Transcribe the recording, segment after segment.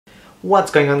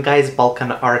What's going on, guys?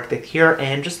 Balkan Architect here,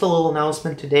 and just a little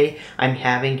announcement today. I'm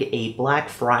having a Black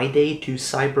Friday to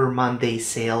Cyber Monday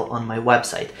sale on my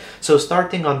website. So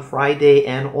starting on Friday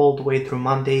and all the way through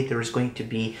Monday, there's going to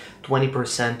be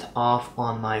 20% off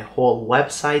on my whole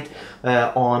website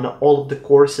on all of the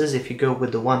courses if you go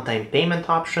with the one-time payment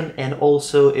option, and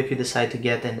also if you decide to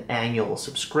get an annual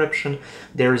subscription,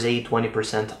 there's a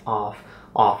 20% off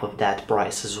of that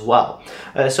price as well.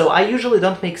 So I usually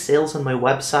don't make sales on my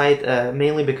website,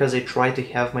 mainly because I try to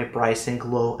have my pricing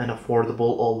low and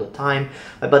affordable all the time,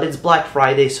 but it's Black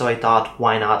Friday, so I thought,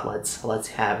 why not, let's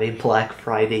have a Black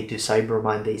Friday to Cyber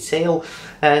Monday sale.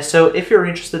 So if you're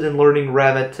interested in learning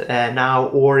Revit now,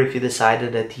 or if you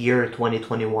decided that year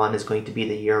 2021 is going to be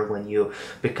the year when you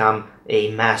become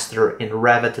a master in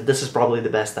Revit, this is probably the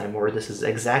best time, or this is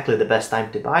exactly the best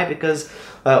time to buy, because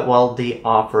well, the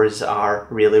offers are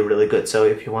really good. So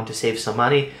if you want to save some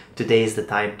money, today is the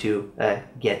time to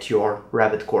get your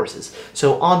Revit courses.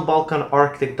 So on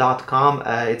balkanarchitect.com,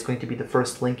 it's going to be the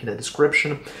first link in the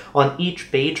description. On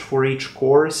each page for each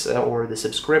course or the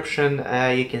subscription,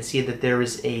 you can see that there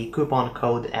is a coupon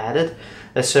code added.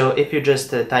 So if you just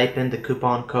type in the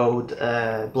coupon code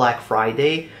Black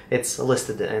Friday, it's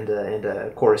listed in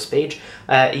the course page,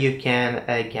 you can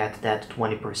get that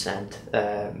 20%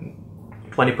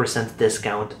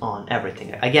 discount on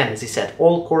everything. Again, as I said,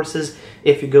 all courses,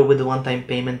 if you go with the one-time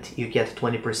payment, you get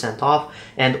 20% off,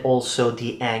 and also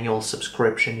the annual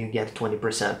subscription, you get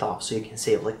 20% off, so you can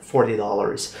save like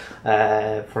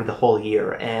 $40 for the whole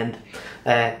year. And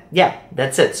yeah,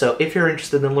 that's it. So if you're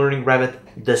interested in learning Revit,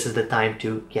 this is the time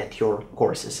to get your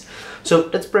courses. So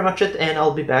that's pretty much it, and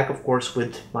I'll be back, of course,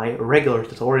 with my regular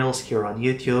tutorials here on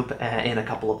YouTube in a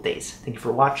couple of days. Thank you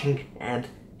for watching, and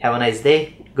have a nice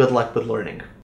day. Good luck with learning.